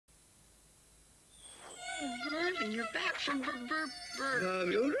And you're back from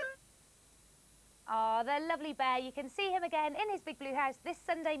Bermuda? Oh, the lovely bear. You can see him again in his big blue house this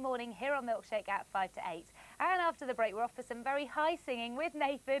Sunday morning here on Milkshake at 5 to 8. And after the break, we're off for some very high singing with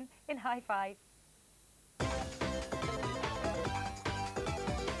Nathan in High Five.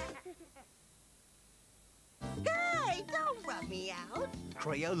 Hey, don't rub me out.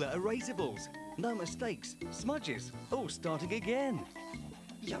 Crayola Erasables. No mistakes, smudges, all starting again.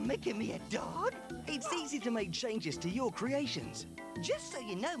 You're making me a dog? It's easy to make changes to your creations. Just so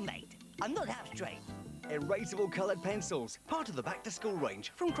you know, mate, I'm not half straight. Erasable coloured pencils, part of the back-to-school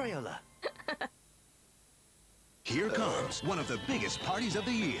range from Crayola. Here comes one of the biggest parties of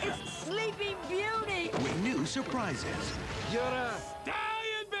the year. It's Sleeping Beauty! With new surprises. You're a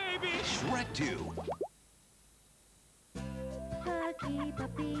stallion, baby! Shrek 2. Perky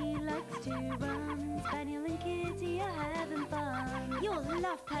puppy likes to run. Spaniel and Kitty are having fun. You'll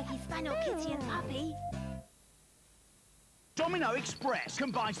love Perky, Spaniel, Kitty and Puppy. Domino Express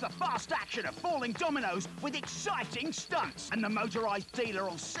combines the fast action of falling dominoes with exciting stunts, and the motorised dealer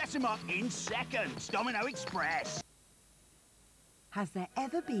will set them up in seconds. Domino Express. Has there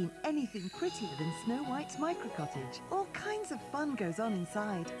ever been anything prettier than Snow White's micro cottage? All kinds of fun goes on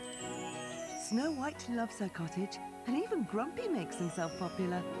inside. Snow White loves her cottage, and even Grumpy makes himself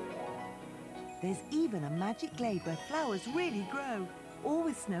popular. There's even a magic glade where flowers really grow, all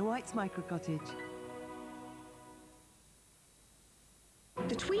with Snow White's micro cottage.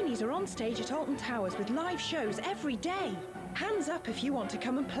 The Tweenies are on stage at Alton Towers with live shows every day. Hands up if you want to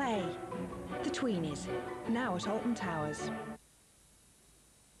come and play. The Tweenies, now at Alton Towers.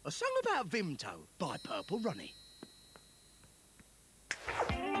 A song about Vimto by Purple Runny.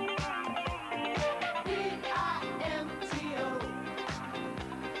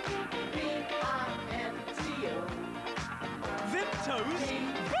 Vimto's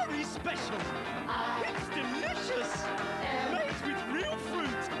very special. It's delicious. Made with real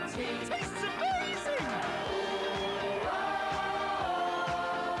fruit. Tastes amazing.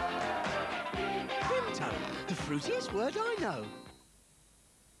 Vimto, the fruitiest word I know.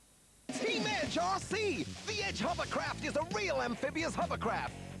 Team Edge RC! The Edge Hovercraft is a real amphibious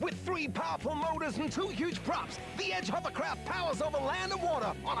hovercraft. With 3 powerful motors and 2 huge props, the Edge Hovercraft powers over land and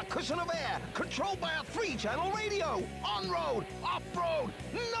water on a cushion of air, controlled by a 3-channel radio. On-road, off-road,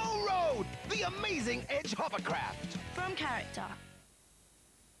 no road! The amazing Edge Hovercraft. From character.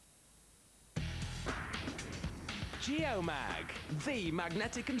 Geomag, the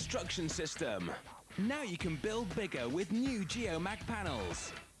magnetic construction system. Now you can build bigger with new Geomag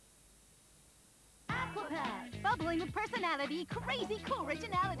panels. Aquapets, bubbling with personality, crazy cool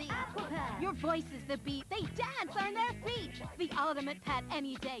originality. Aquapets, your voice is the beat, they dance on their feet. The ultimate pet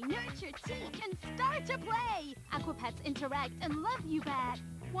any day, nurture, teach, and start to play. Aquapets interact and love you back.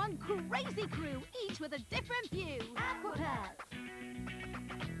 One crazy crew, each with a different view. Aquapets.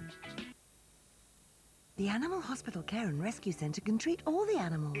 The Animal Hospital Care and Rescue Centre can treat all the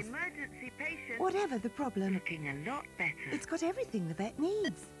animals. Emergency patient. Whatever the problem. Looking a lot better. It's got everything the vet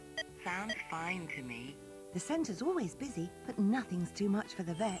needs. Sounds fine to me. The centre's always busy, but nothing's too much for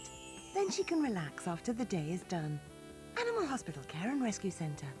the vet. Then she can relax after the day is done. Animal Hospital Care and Rescue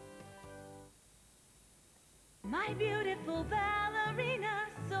Centre. My beautiful ballerina,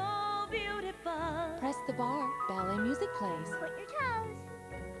 so beautiful. Press the bar. Ballet music plays. Point your toes.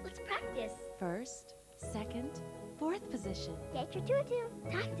 Let's practice. First, second, fourth position. Get your tutu.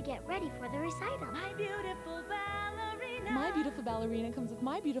 Time to get ready for the recital. My beautiful ballerina. My Beautiful Ballerina comes with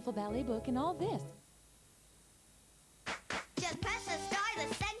My Beautiful Ballet book and all this. Just press the star, the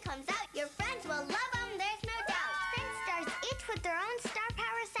sun comes out. Your friends will love them, there's no doubt. 10 stars each with their own star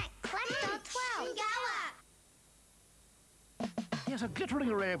power set. Collect all 12. Gala! There's a glittering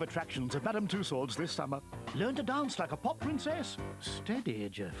array of attractions at Madame Tussauds this summer. Learn to dance like a pop princess. Steady,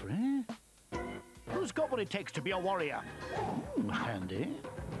 Geoffrey. Who's got what it takes to be a warrior? Handy.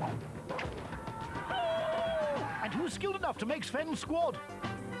 And who's skilled enough to make Sven's squad?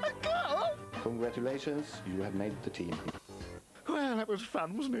 A girl? Congratulations, you have made the team. Well, that was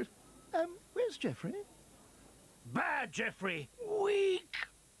fun, wasn't it? Where's Geoffrey? Bad Geoffrey! Weak!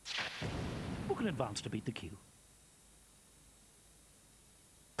 Book in advance to beat the queue.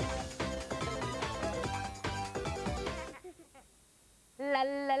 La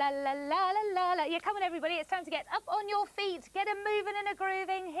la la la la la la. Yeah, come on everybody, it's time to get up on your feet, get a moving and a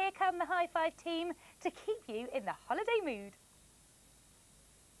grooving. Here come the High Five team to keep you in the holiday mood.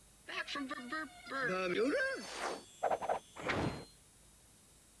 Back from Bermuda?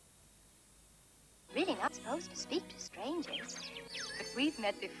 Really not supposed to speak to strangers, but we've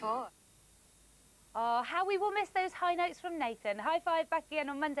met before. Oh, how we will miss those high notes from Nathan. High Five back again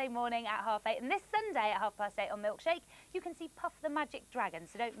on Monday morning at 8:30. And this Sunday at 8:30 on Milkshake, you can see Puff the Magic Dragon,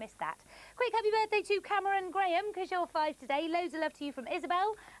 so don't miss that. Quick happy birthday to Cameron Graham, because you're 5 today. Loads of love to you from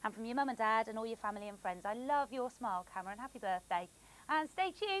Isabel and from your mum and dad and all your family and friends. I love your smile, Cameron. Happy birthday. And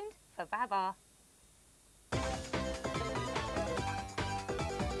stay tuned for Baba.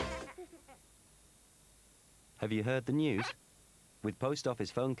 Have you heard the news? With post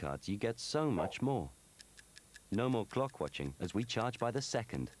office phone cards, you get so much more. No more clock watching, as we charge by the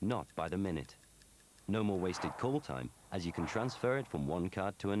second, not by the minute. No more wasted call time, as you can transfer it from one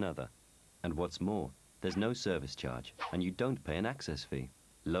card to another. And what's more, there's no service charge, and you don't pay an access fee.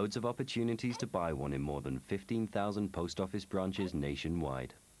 Loads of opportunities to buy one in more than 15,000 post office branches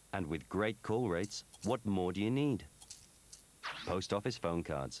nationwide. And with great call rates, what more do you need? Post office phone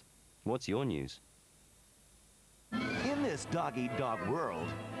cards. What's your news? In this dog-eat-dog world,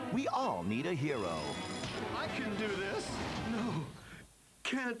 we all need a hero. I can do this. No,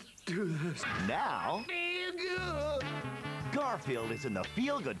 can't do this. Now, Feel good. Garfield is in the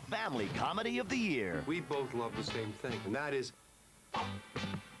feel-good family comedy of the year. We both love the same thing, and that is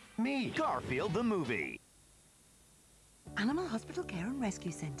me. Garfield the movie. Animal Hospital Care and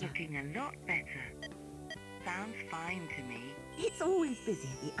Rescue Centre. Looking a lot better. Sounds fine to me. It's always busy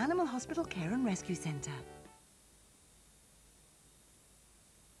at the Animal Hospital Care and Rescue Centre.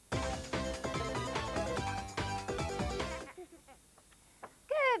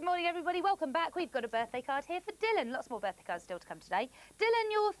 Good morning, everybody. Welcome back. We've got a birthday card here for Dylan. Lots more birthday cards still to come today.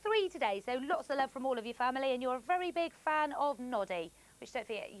 Dylan, you're 3 today, so lots of love from all of your family, and you're a very big fan of Noddy, which don't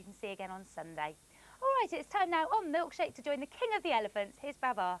forget you can see again on Sunday. All right, it's time now on Milkshake to join the King of the Elephants. Here's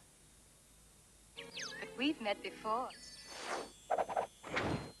Baba. But we've met before.